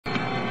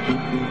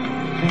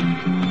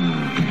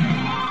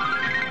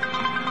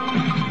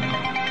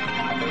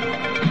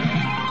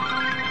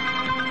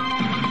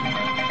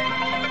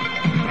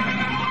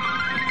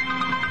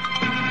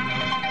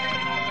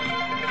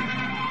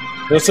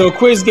NoSo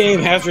Quiz Game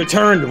has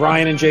returned.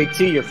 Ryan and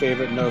JT, your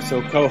favorite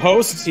NoSo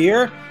co-hosts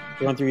here,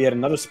 to run through yet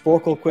another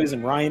Sporcle Quiz.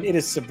 And Ryan, it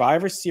is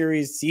Survivor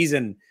Series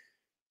season.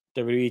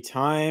 WWE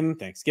time,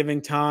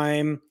 Thanksgiving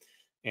time.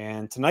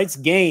 And tonight's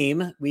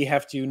game, we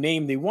have to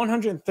name the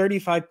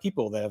 135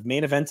 people that have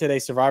main evented a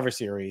Survivor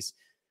Series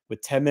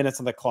with 10 minutes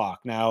on the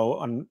clock. Now,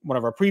 on one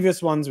of our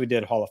previous ones, we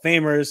did Hall of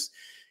Famers.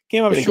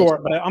 Came up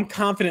short, but I'm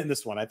confident in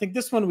this one. I think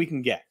this one we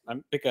can get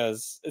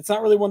because it's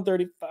not really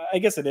 135. I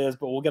guess it is,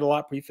 but we'll get a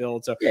lot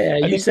pre-filled. So yeah,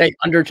 you say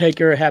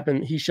Undertaker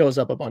happened. He shows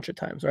up a bunch of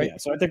times, right? Yeah,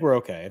 so I think we're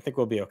okay. I think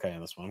we'll be okay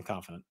on this one. I'm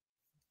confident.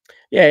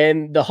 Yeah,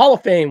 and the Hall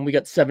of Fame, we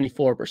got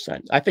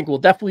 74%. I think we'll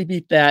definitely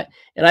beat that,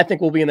 and I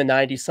think we'll be in the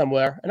 90s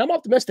somewhere. And I'm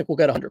optimistic we'll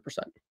get 100%.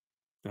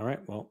 All right,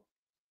 well,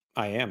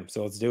 I am.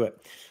 So let's do it.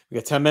 We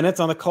got 10 minutes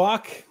on the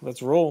clock.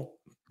 Let's roll.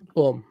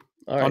 Boom.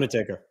 All right.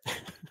 Undertaker.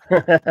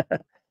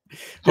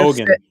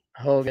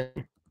 Hogan.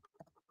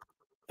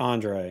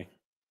 Andre.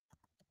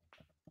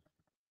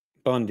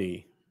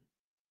 Bundy.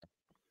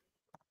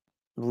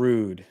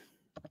 Rude.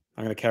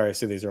 I'm going to carry us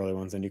through these early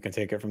ones, and you can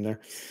take it from there.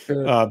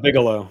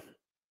 Bigelow.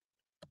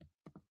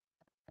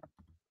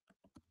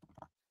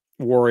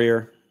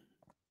 Warrior.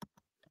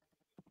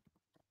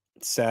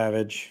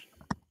 Savage.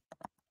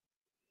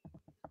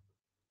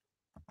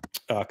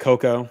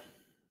 Coco.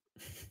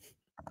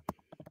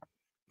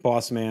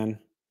 Boss Man.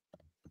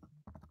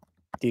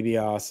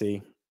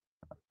 DiBiase.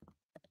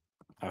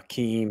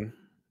 Akeem.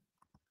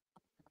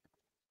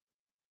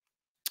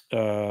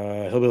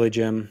 Hillbilly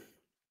Jim.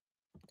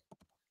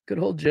 Good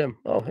old Jim.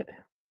 Oh,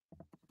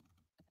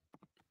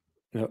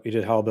 no, you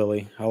did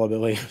Hillbilly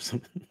or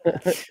something.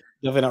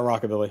 Definitely not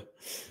Rockabilly.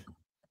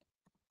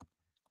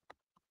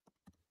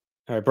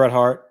 All right, Bret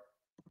Hart.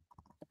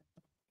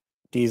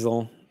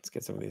 Diesel. Let's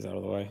get some of these out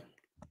of the way.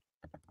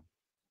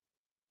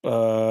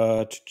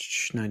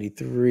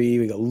 93.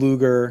 We got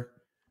Luger.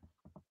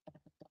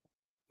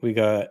 We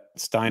got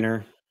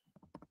Steiner.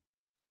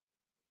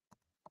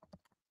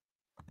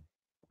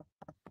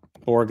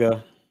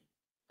 Borga.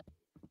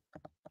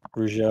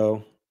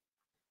 Rougeau.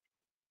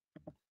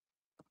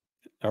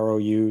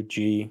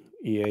 Rougeau.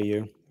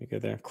 We go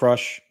there.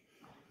 Crush.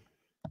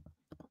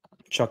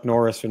 Chuck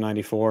Norris for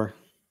 94.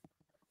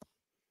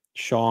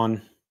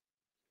 Sean.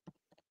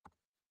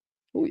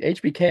 Ooh,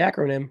 HBK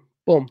acronym.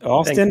 Boom.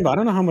 Austin, but I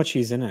don't know how much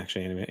he's in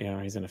actually.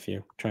 Yeah, he's in a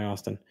few. Try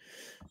Austin.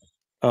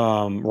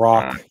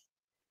 Rock.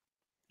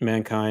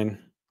 Mankind.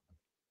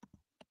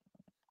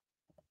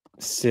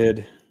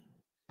 Sid.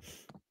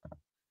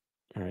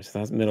 All right, so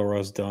that's middle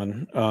row's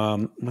done.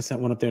 What's that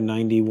one up there?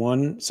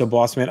 91. So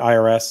Bossman,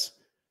 IRS.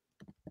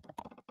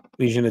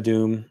 Legion of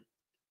Doom.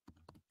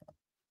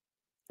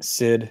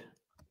 Sid.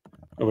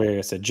 Oh, wait,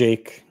 I said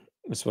Jake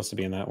was supposed to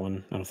be in that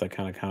one. I don't know if that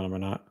kind of count him or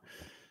not.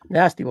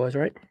 Nasty Boys,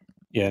 right?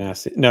 Yeah,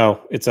 Nasty.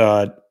 No, it's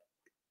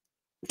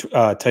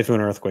Typhoon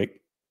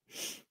Earthquake.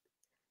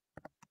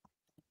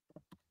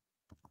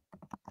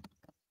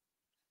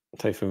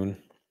 Typhoon.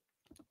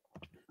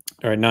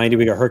 All right, 90.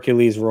 We got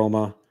Hercules,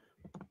 Roma.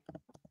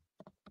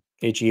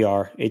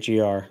 HER.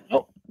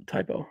 Oh,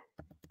 typo.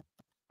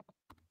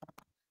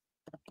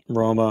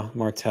 Roma,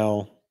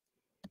 Martel.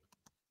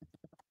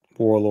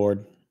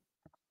 Warlord.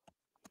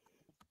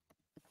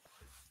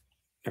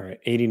 All right,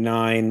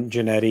 89.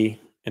 Jannetty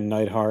and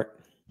Neidhart.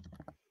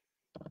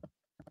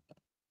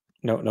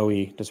 No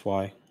E, just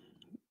Y.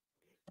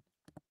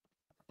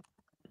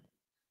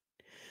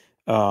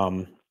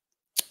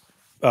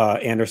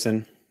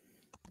 Anderson,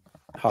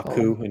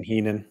 Haku, and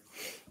Heenan.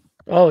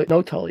 Oh,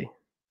 no Tully.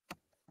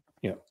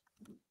 Yeah.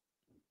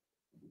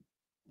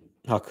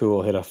 Haku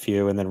will hit a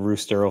few, and then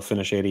Rooster will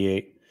finish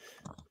 88.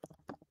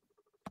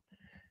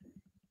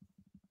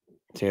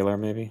 Taylor,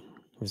 maybe?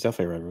 It was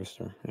definitely Red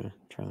Rooster. Yeah,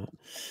 try that.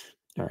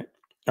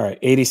 All right.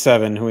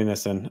 87. Who are we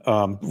missing?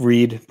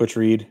 Reed, Butch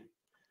Reed.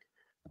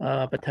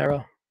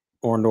 Patera.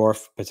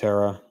 Orndorff,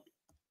 Patera.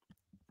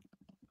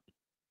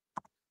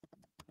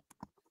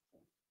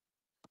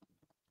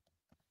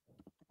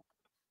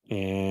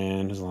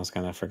 And who's the last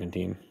guy on that freaking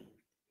team?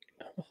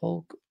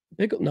 Hulk.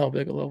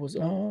 Bigelow was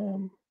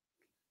Oh,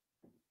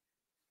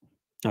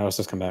 let's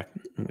just come back.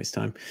 Don't waste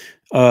time.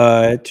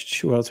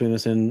 Who else are we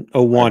missing?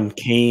 01,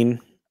 Kane.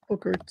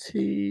 Booker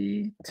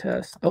T.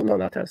 Test. Oh no,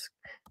 not Test.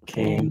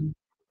 Kane.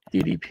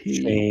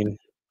 DDP. Shane.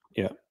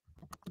 Yeah.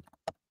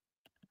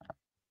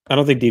 I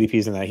don't think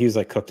DDP's in that. He was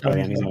like cooked by the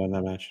end. He's not in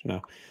that match.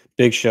 No.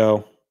 Big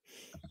Show.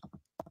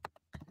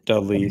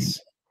 Dudley's.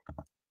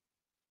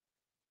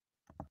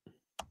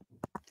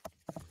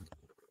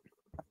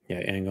 Yeah,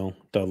 Angle.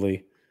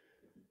 Dudley.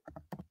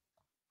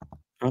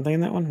 Aren't they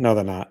in that one? No,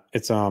 they're not.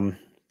 It's They're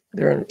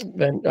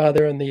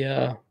in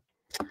the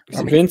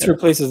Vince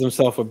replaces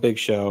himself with Big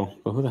Show.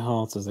 But who the hell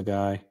else is the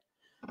guy?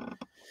 I'll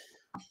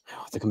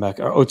have to come back.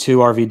 02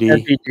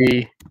 RVD.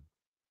 RVD.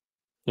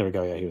 There we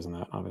go. Yeah, he was in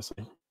that,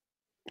 obviously.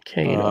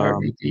 Kane,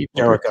 RVD,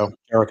 Jericho.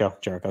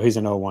 He's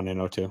an 01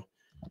 and 02.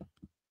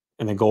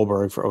 And then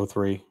Goldberg for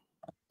 03.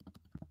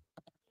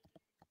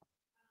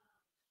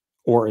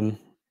 Orton.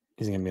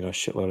 He's going to be a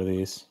shitload of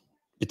these.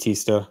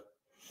 Batista.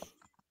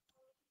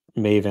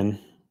 Maven.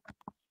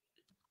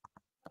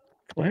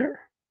 Flair?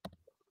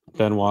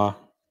 Benoit.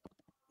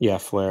 Yeah,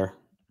 Flair.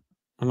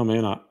 I don't know,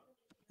 maybe not.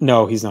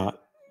 No, he's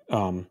not.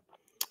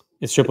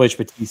 It's Triple H,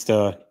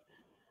 Batista.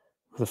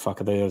 Who the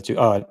fuck are the other two?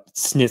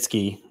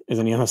 Snitsky.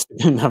 Isn't he on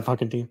that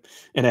fucking team?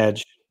 And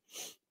Edge.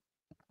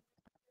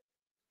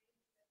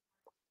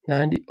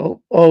 90.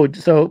 Oh,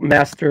 so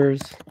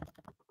Masters.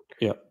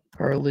 Yep.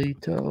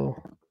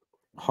 Carlito.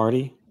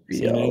 Hardy.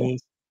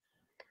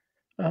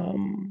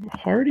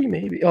 Hardy,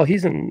 maybe. Oh,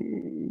 he's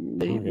in.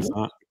 Maybe. I guess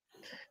not.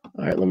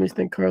 All right, let me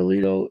think.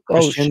 Carlito.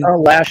 Christian. Oh,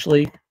 Sean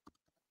Lashley.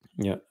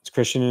 Yeah. Is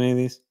Christian in any of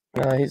these?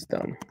 He's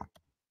done.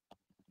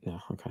 Yeah,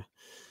 okay.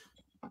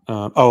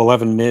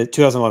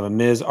 2011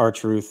 Miz,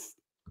 R-Truth,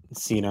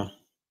 Cena.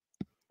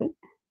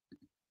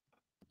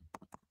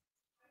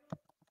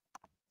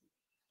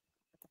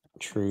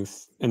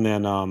 Truth. And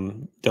then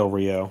Del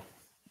Rio.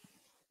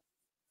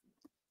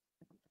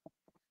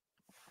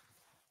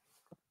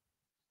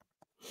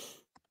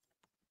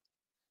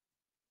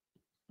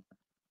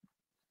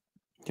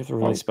 You have to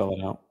really spell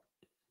it out.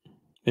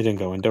 It didn't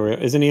go in. Del Rio.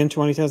 Isn't he in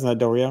 2010? Isn't that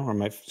Del Rio? Or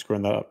am I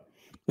screwing that up?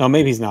 No,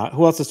 maybe he's not.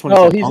 Who else is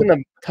 2010? Oh, he's in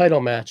the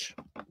title match.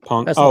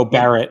 Punk. Oh,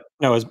 Barrett.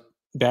 No, is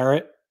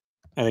Barrett?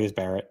 I think it's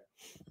Barrett.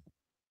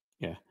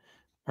 Yeah.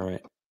 All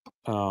right.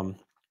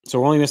 So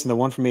we're only missing the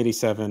one from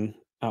 87.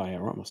 Oh, yeah,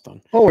 we're almost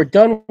done. Oh, we're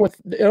done with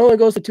it. Only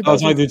goes to 2014. Oh,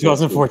 it's only through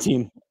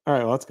 2014. All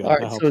right, well, that's good. All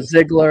right, so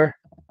Ziggler.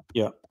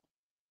 Yeah.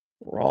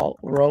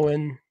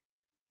 Rowan.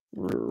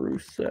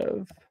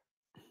 Rusev.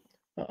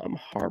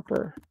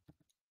 Harper.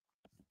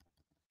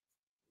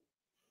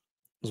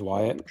 Is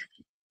Wyatt?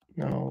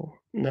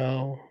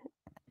 No.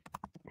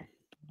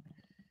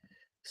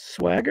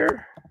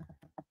 Swagger?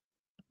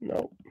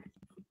 No.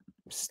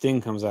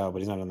 Sting comes out, but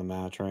he's not in the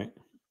match, right?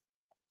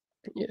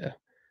 Yeah.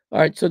 All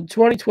right, so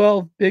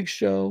 2012 Big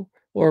Show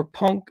or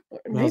Punk.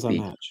 How's that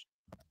match?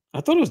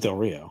 I thought it was Del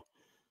Rio.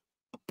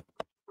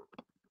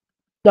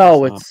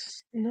 No,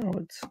 it's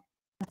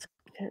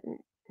Kane.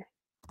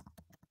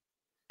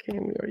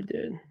 We already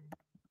did.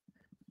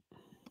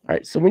 All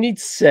right, so we need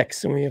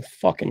 6, and we have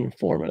fucking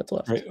 4 minutes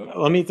left. Right,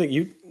 let me think.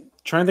 You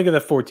try and think of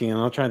the 14, and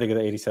I'll try and think of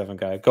the 87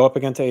 guy. Go up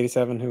again to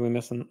 87. Who are we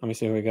missing? Let me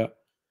see who we got.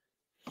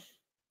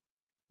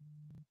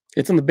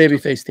 It's on the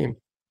babyface team.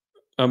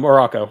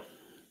 Morocco.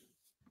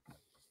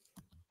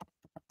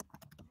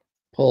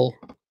 Pull.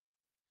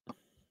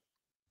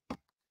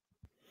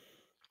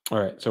 All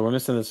right, so we're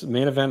missing this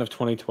main event of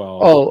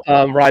 2012. Oh,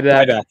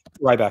 Ryback.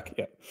 Ryback,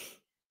 yeah.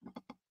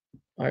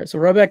 All right, so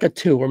Ryback got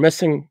 2. We're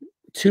missing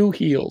 2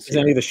 heels. Is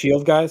any of the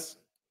Shield guys?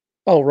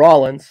 Oh,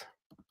 Rollins.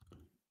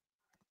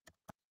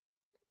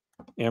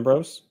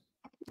 Ambrose?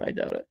 I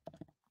doubt it.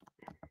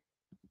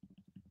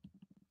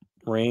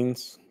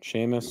 Reigns,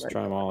 Sheamus,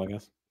 try them all, I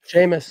guess.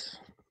 Sheamus.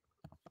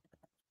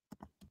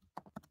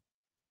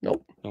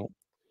 Nope. Oh,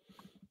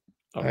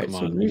 all right, come so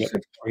on. We're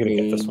going to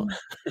get this one.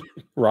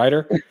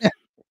 Ryder?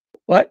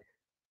 What?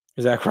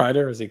 Is that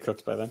Ryder, or is he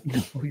cooked by then?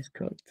 No, he's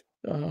cooked.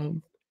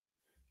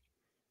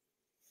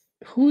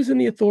 Who's in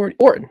the Authority?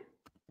 Orton.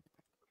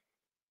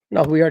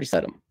 No, we already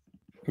said him.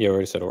 Yeah, we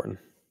already said Orton.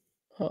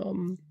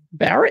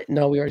 Barrett?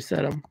 No, we already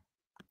said him.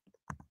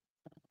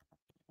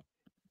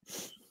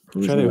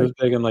 Who's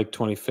big in like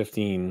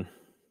 2015?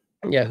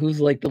 Yeah,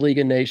 who's like the League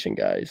of Nations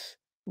guys?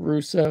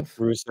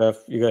 Rusev.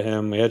 You got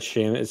him. We had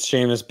Sheamus. It's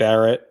Sheamus,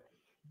 Barrett,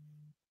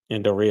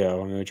 and Del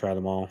Rio. I'm going to try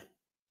them all.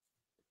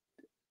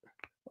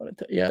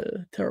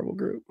 A terrible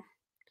group.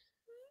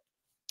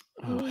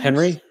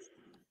 Henry?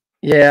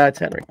 Yeah, it's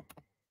Henry.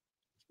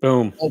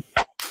 Boom.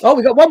 Oh,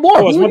 we got one more.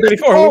 Oh, it's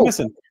 134. Who are we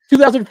missing?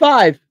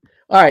 2005.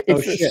 All right,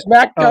 it's a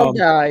SmackDown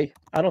guy.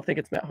 I don't think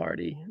it's Matt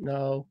Hardy.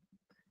 No.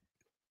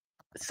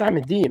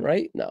 Simon Dean,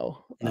 right?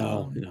 No.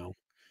 No.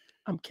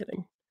 I'm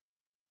kidding.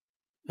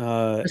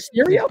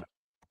 Mysterio?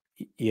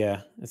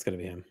 Yeah, it's going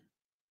to be him.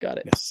 Got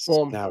it. Yes.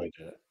 Now we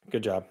did it.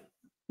 Good job.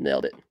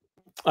 Nailed it.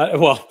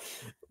 Well,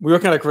 we were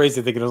kind of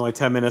crazy thinking it was only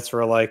 10 minutes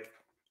for like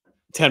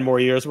 10 more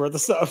years worth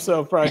of stuff.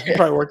 So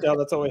probably worked out.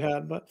 That's all we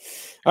had. But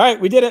all right,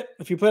 we did it.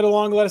 If you played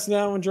along, let us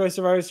know. Enjoy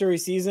Survivor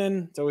Series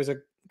season. It's always a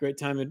great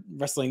time in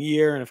wrestling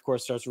year. And of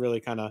course, starts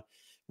really kind of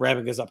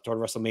ramping us up toward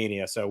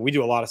WrestleMania. So we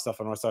do a lot of stuff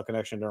on Wrestle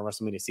Connection during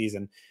WrestleMania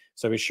season.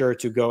 So be sure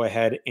to go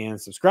ahead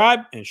and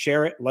subscribe and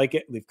share it, like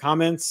it, leave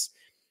comments.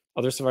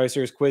 Other Survivor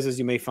Series quizzes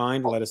you may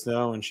find, let us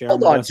know and share them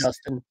with us.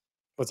 Justin.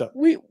 What's up?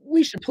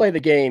 We should play the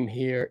game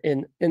here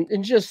and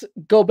just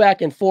go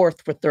back and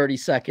forth for 30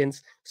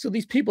 seconds so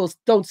these people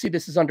don't see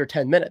this is under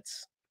 10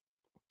 minutes.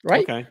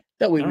 Right? Okay.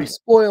 That we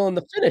spoil in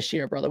the finish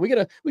here, brother. We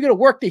gotta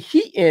work the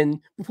heat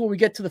in before we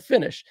get to the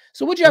finish.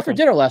 So what'd you have for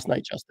dinner last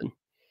night, Justin?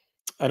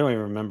 I don't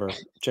even remember.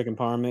 Chicken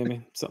parm,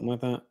 maybe something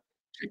like that.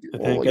 I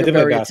think Well, I did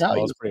my basketball. Italian.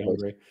 I was pretty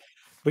hungry.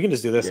 We can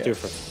just do this too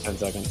for 10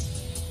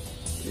 seconds.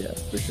 Yeah,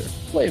 for sure.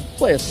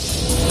 Play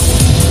us.